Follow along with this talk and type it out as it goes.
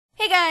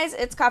Guys,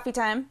 it's coffee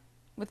time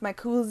with my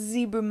cool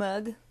zebra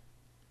mug.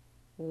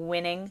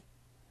 Winning.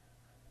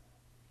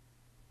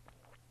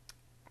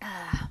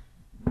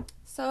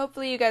 So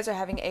hopefully you guys are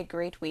having a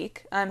great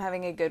week. I'm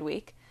having a good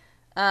week.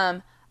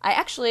 I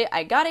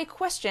got a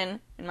question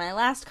in my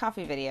last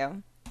coffee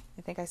video.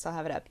 I think I still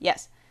have it up.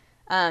 Yes.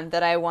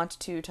 That I want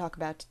to talk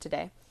about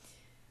today.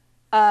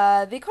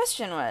 The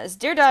question was,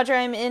 Dear Dodger,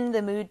 I'm in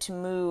the mood to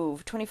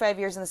move. 25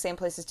 years in the same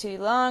place is too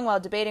long. While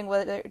debating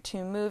whether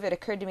to move, it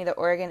occurred to me that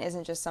Oregon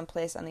isn't just some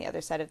place on the other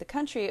side of the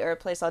country or a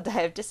place I'll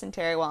die of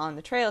dysentery while on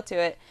the trail to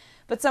it,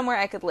 but somewhere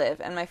I could live,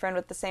 and my friend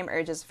with the same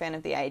urge is a fan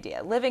of the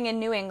idea. Living in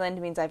New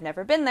England means I've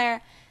never been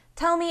there.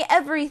 Tell me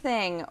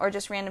everything! Or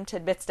just random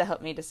tidbits to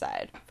help me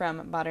decide.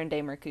 From Modern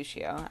Day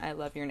Mercutio. I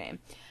love your name.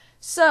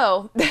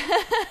 So,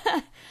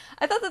 I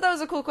thought that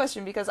was a cool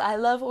question because I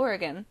love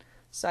Oregon,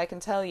 so I can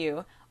tell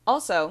you.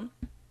 Also,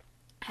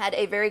 had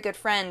a very good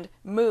friend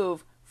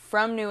move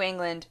from New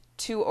England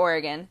to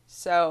Oregon,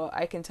 so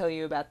I can tell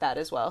you about that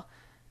as well.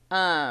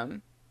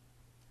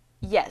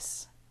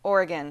 Yes,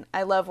 Oregon.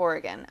 I love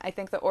Oregon. I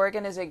think that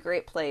Oregon is a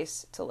great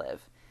place to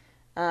live.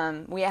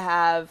 We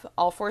have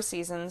all four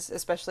seasons,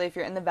 especially if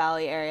you're in the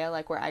Valley area,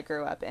 like where I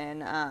grew up in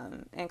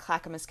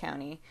Clackamas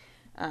County.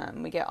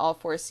 We get all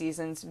four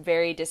seasons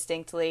very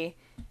distinctly.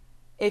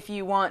 If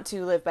you want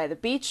to live by the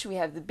beach, we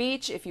have the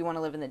beach. If you want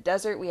to live in the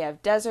desert, we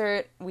have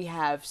desert. We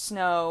have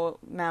snow,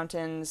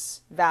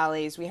 mountains,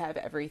 valleys. We have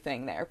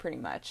everything there pretty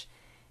much.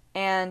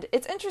 And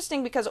it's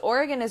interesting because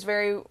Oregon is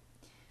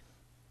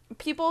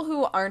people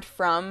who aren't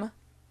from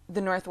the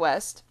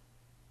Northwest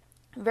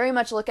very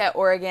much look at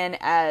Oregon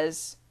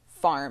as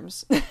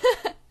farms.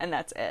 And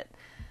that's it.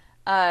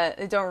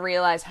 They don't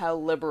realize how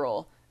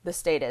liberal the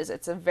state is.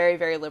 It's a very,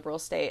 very liberal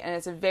state, and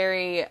it's a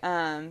very,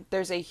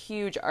 there's a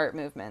huge art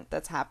movement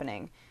that's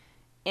happening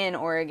in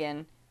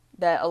Oregon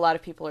that a lot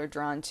of people are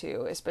drawn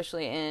to,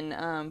 especially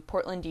in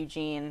Portland,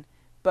 Eugene,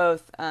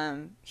 both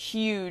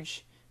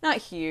huge, not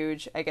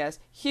huge, I guess,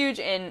 huge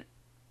in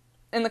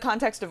the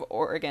context of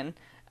Oregon.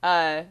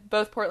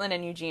 Both Portland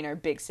and Eugene are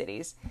big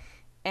cities,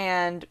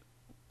 and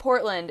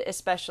Portland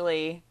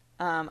especially,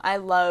 I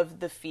love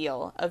the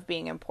feel of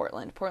being in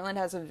Portland. Portland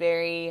has a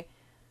very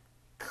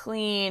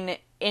clean,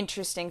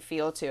 interesting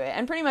feel to it.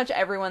 And pretty much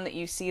everyone that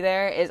you see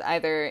there is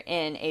either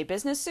in a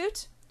business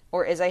suit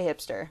or is a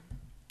hipster.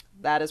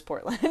 That is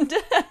Portland.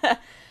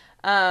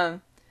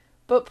 But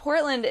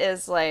Portland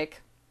is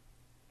like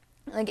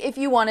if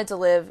you wanted to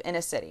live in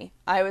a city,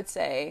 I would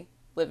say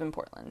live in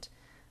Portland.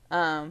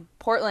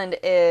 Portland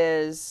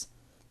is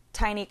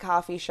tiny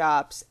coffee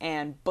shops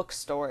and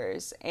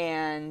bookstores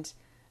and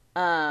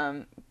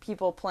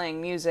people playing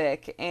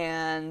music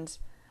and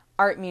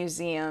art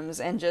museums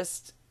and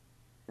just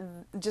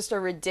a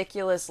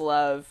ridiculous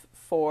love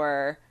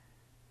for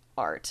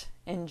art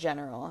in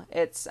general.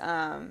 It's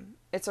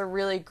a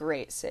really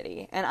great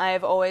city, and I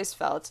have always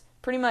felt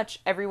pretty much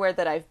everywhere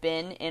that I've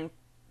been in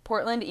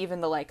Portland, even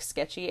the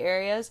sketchy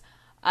areas,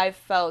 I've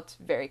felt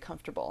very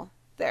comfortable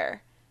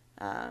there.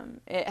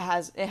 It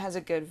has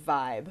a good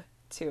vibe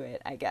to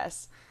it, I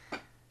guess.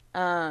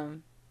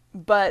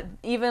 But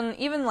even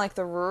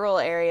the rural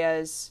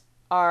areas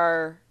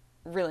are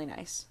really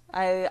nice.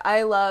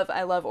 I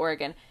love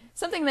Oregon.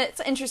 Something that's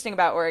interesting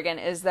about Oregon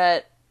is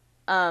that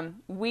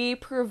we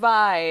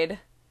provide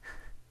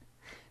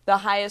the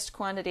highest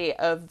quantity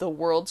of the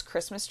world's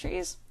Christmas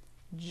trees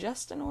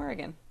just in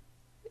Oregon.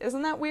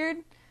 Isn't that weird?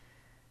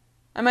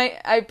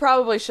 I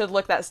probably should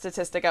look that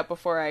statistic up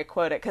before I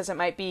quote it, because it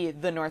might be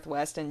the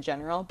Northwest in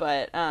general,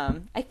 but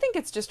I think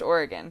it's just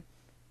Oregon.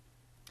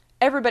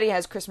 Everybody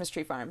has Christmas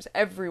tree farms.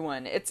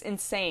 Everyone. It's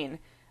insane.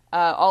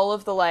 All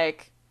of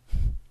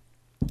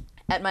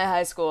at my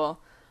high school,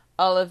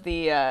 all of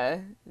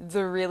the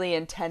really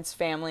intense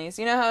families.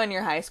 You know how in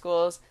your high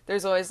schools,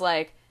 there's always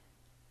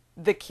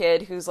the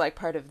kid who's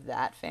part of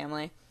that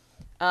family.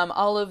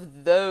 All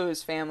of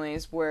those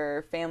families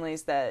were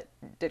families that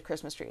did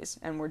Christmas trees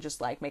and were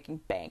just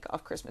making bank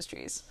off Christmas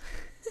trees.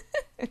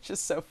 It's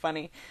just so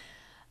funny.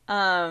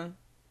 But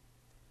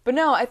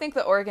no, I think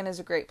that Oregon is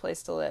a great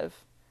place to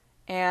live,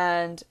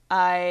 and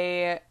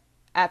I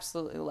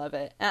absolutely love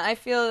it. And I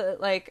feel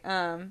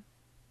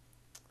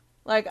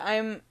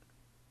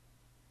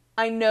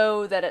I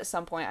know that at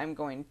some point I'm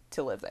going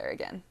to live there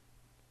again,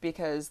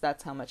 because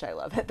that's how much I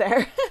love it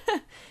there.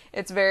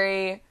 It's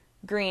very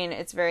green.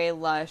 It's very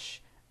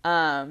lush.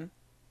 The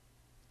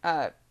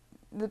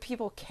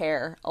people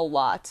care a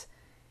lot,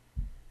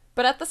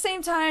 but at the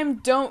same time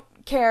don't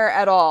care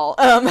at all.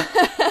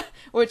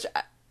 Which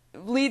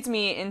leads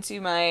me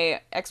into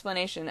my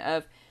explanation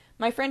of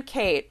my friend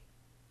Kate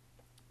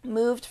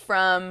moved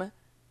from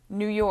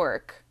New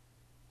York,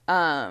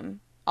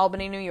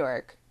 Albany, New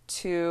York,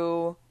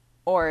 to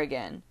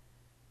Oregon,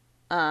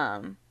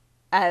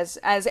 as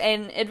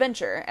an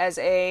adventure,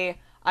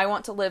 I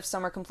want to live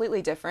somewhere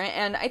completely different.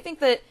 And I think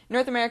that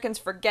North Americans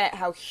forget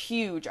how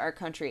huge our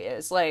country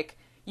is.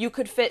 You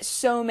could fit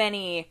so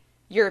many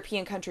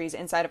European countries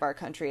inside of our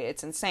country.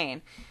 It's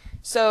insane.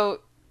 So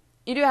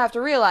you do have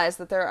to realize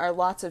that there are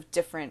lots of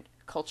different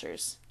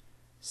cultures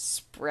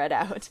spread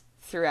out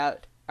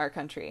throughout our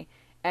country.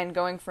 And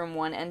going from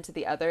one end to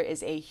the other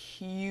is a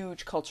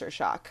huge culture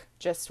shock,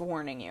 just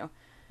warning you.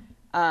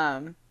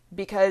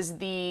 Because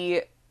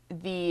the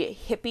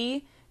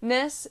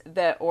hippie-ness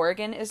that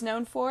Oregon is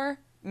known for,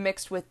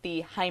 mixed with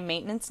the high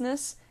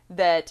maintenance-ness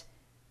that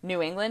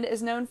New England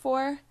is known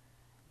for,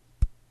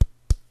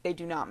 they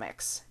do not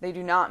mix. They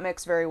do not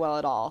mix very well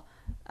at all.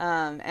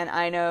 And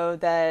I know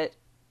that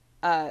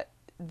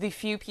the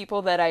few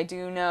people that I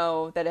do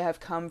know that have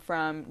come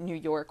from New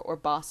York or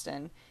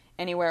Boston,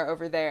 anywhere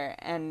over there,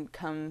 and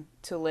come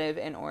to live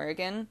in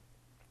Oregon,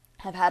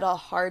 have had a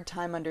hard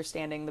time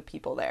understanding the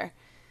people there.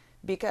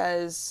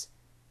 Because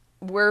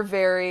we're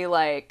very,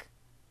 like,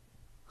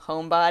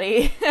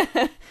 homebody.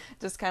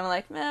 Just kind of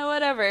like,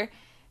 whatever.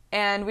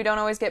 And we don't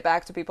always get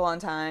back to people on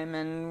time,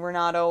 and we're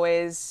not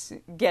always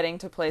getting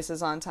to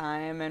places on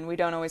time, and we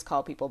don't always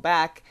call people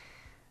back.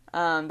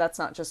 That's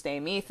not just a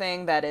me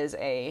thing, that is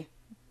a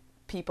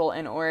people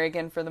in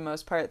Oregon for the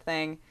most part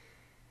thing.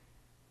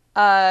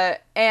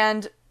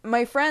 And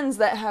my friends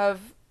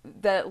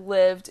that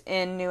lived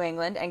in New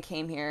England and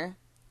came here,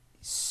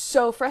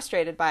 so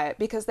frustrated by it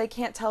because they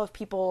can't tell if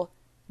people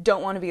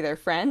don't want to be their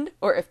friend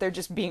or if they're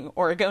just being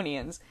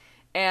Oregonians.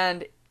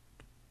 And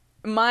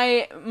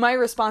my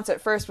response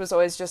at first was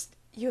always just,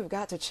 you have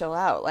got to chill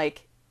out.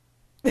 Like,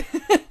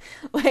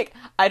 like,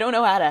 I don't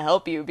know how to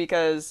help you,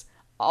 because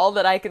all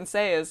that I can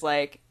say is,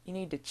 like, you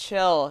need to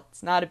chill.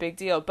 It's not a big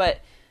deal.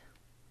 But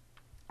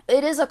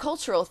it is a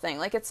cultural thing.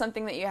 Like, it's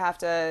something that you have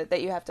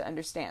to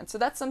understand. So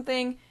that's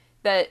something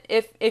that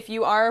if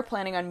you are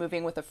planning on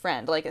moving with a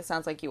friend, like it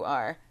sounds like you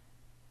are,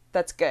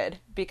 that's good,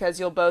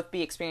 because you'll both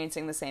be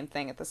experiencing the same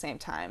thing at the same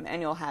time,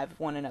 and you'll have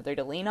one another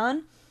to lean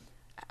on.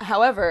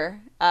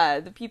 However,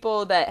 the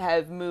people that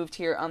have moved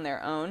here on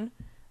their own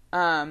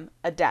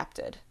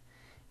adapted.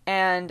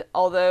 And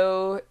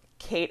although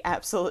Kate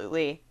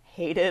absolutely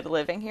hated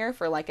living here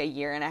for like a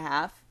year and a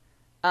half,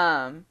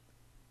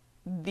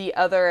 the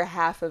other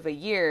half of a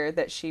year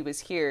that she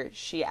was here,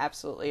 she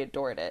absolutely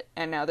adored it.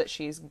 And now that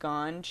she's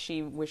gone,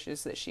 she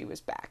wishes that she was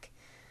back.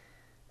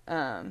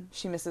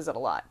 She misses it a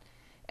lot.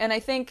 And I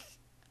think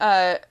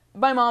my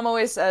mom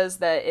always says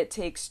that it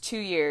takes 2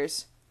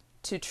 years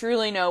to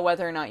truly know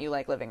whether or not you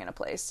like living in a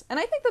place. And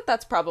I think that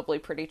that's probably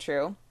pretty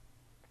true.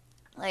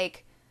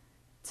 Like,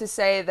 to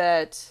say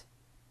that,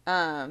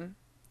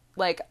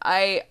 like,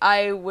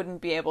 I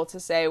wouldn't be able to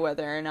say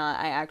whether or not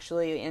I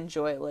actually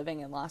enjoy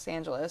living in Los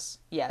Angeles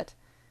yet.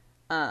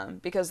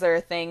 Because there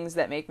are things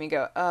that make me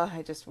go, oh,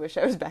 I just wish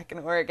I was back in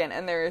Oregon.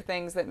 And there are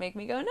things that make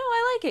me go, no,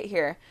 I like it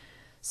here.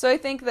 So I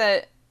think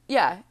that,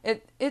 yeah,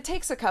 it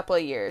takes a couple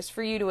of years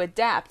for you to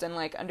adapt and,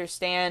 like,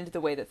 understand the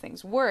way that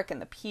things work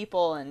and the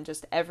people and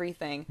just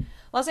everything.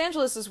 Los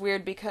Angeles is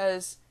weird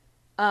because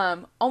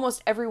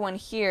almost everyone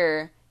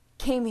here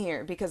came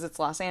here because it's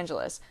Los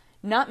Angeles.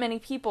 Not many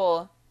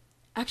people,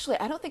 actually,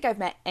 I don't think I've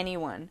met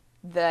anyone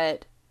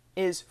that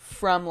is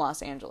from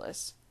Los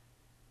Angeles.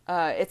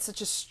 It's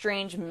such a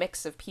strange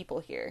mix of people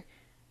here.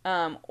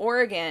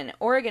 Oregon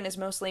is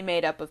mostly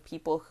made up of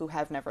people who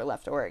have never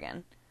left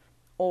Oregon,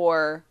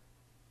 or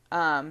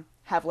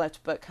have left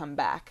but come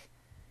back.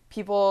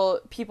 People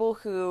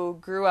who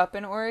grew up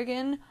in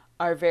Oregon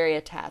are very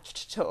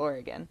attached to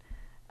Oregon.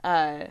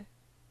 But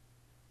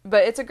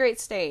it's a great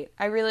state.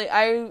 I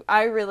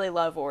really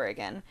love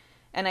Oregon.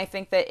 And I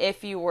think that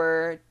if you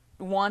were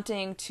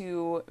wanting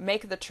to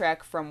make the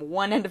trek from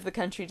one end of the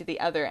country to the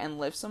other and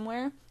live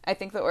somewhere, I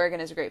think that Oregon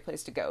is a great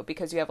place to go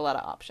because you have a lot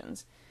of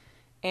options.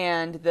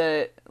 And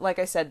like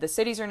I said, the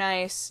cities are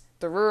nice,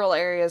 the rural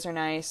areas are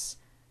nice,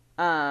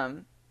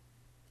 and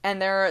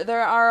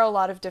there are a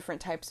lot of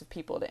different types of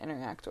people to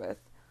interact with.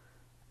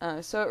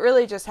 So it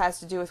really just has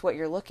to do with what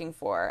you're looking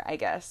for, I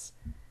guess.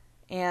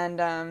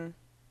 And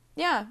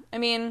yeah, I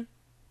mean,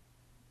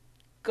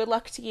 good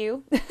luck to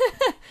you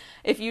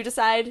if you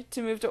decide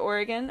to move to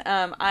Oregon.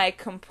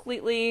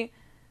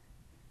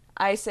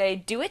 I say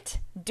do it,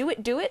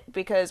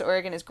 because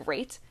Oregon is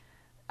great.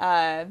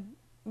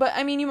 But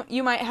I mean,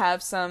 you might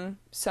have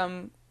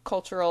some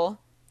cultural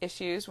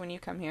issues when you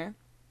come here,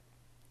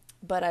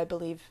 but I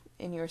believe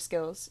in your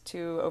skills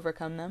to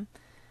overcome them.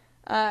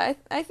 I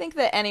think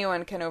that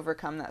anyone can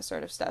overcome that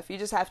sort of stuff. You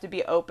just have to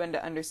be open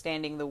to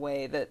understanding the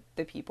way that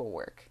the people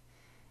work,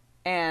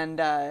 and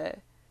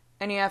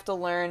you have to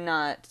learn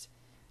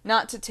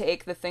not to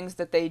take the things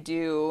that they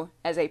do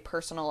as a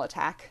personal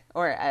attack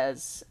or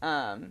as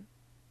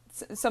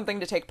something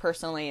to take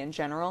personally in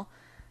general.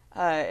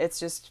 It's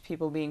just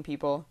people being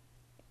people.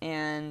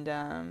 And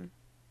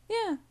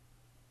yeah,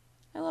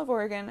 I love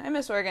Oregon. I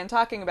miss Oregon.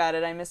 Talking about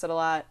it, I miss it a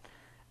lot.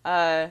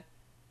 I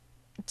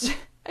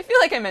feel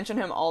like I mention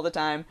him all the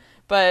time,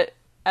 but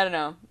I don't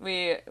know.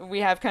 We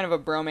have kind of a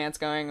bromance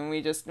going, and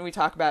we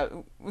talk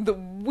about the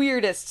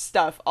weirdest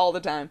stuff all the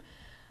time.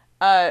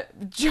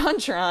 John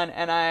Tron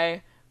and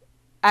I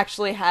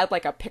actually had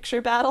like a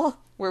picture battle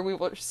where we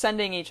were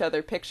sending each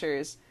other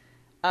pictures.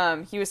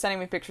 He was sending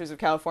me pictures of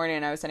California,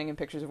 and I was sending him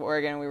pictures of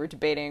Oregon, and we were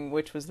debating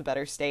which was the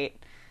better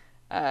state.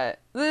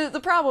 The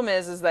problem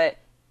is that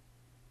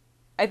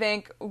I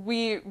think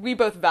we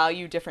both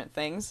value different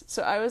things.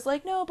 So I was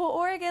like, no, but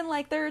Oregon,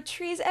 like there are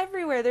trees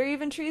everywhere. There are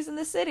even trees in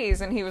the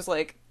cities. And he was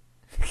like,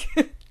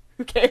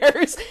 who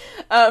cares?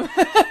 Um,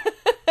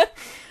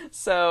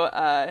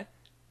 so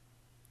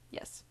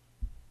yes,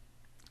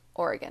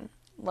 Oregon,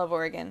 love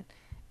Oregon,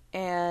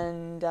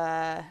 and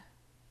I've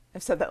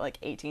said that like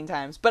 18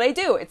 times, but I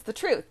do. It's the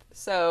truth.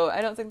 So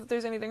I don't think that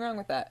there's anything wrong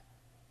with that.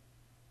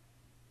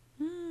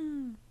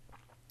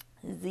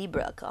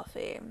 Zebra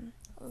coffee.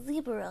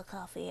 Zebra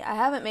coffee. I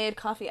haven't made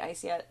coffee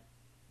ice yet,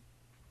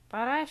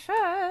 but I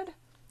should.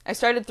 I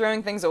started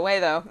throwing things away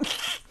though.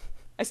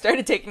 I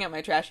started taking out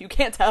my trash. You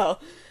can't tell,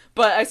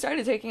 but I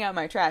started taking out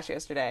my trash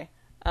yesterday.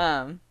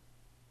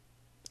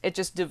 It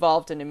just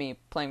devolved into me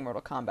playing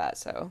Mortal Kombat,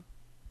 so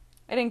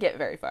I didn't get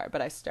very far,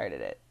 but I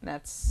started it. And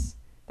that's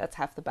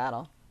half the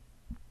battle.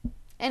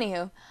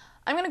 Anywho,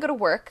 I'm gonna go to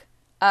work.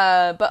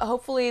 But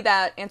hopefully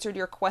that answered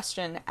your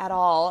question at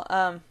all.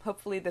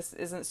 Hopefully this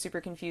isn't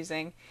super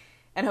confusing.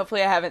 And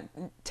hopefully I haven't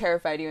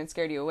terrified you and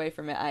scared you away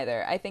from it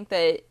either. I think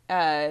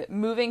that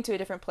moving to a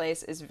different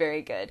place is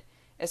very good,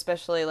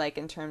 especially like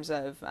in terms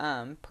of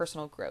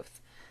personal growth.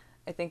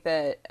 I think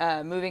that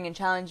moving and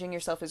challenging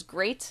yourself is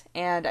great,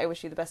 and I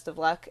wish you the best of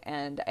luck,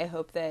 and I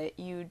hope that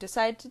you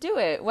decide to do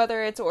it,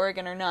 whether it's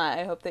Oregon or not.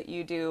 I hope that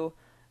you do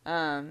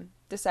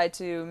decide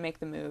to make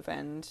the move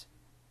and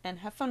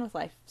have fun with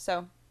life.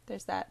 So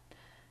there's that.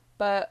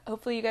 But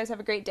hopefully you guys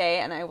have a great day,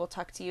 and I will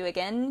talk to you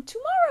again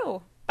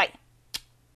tomorrow.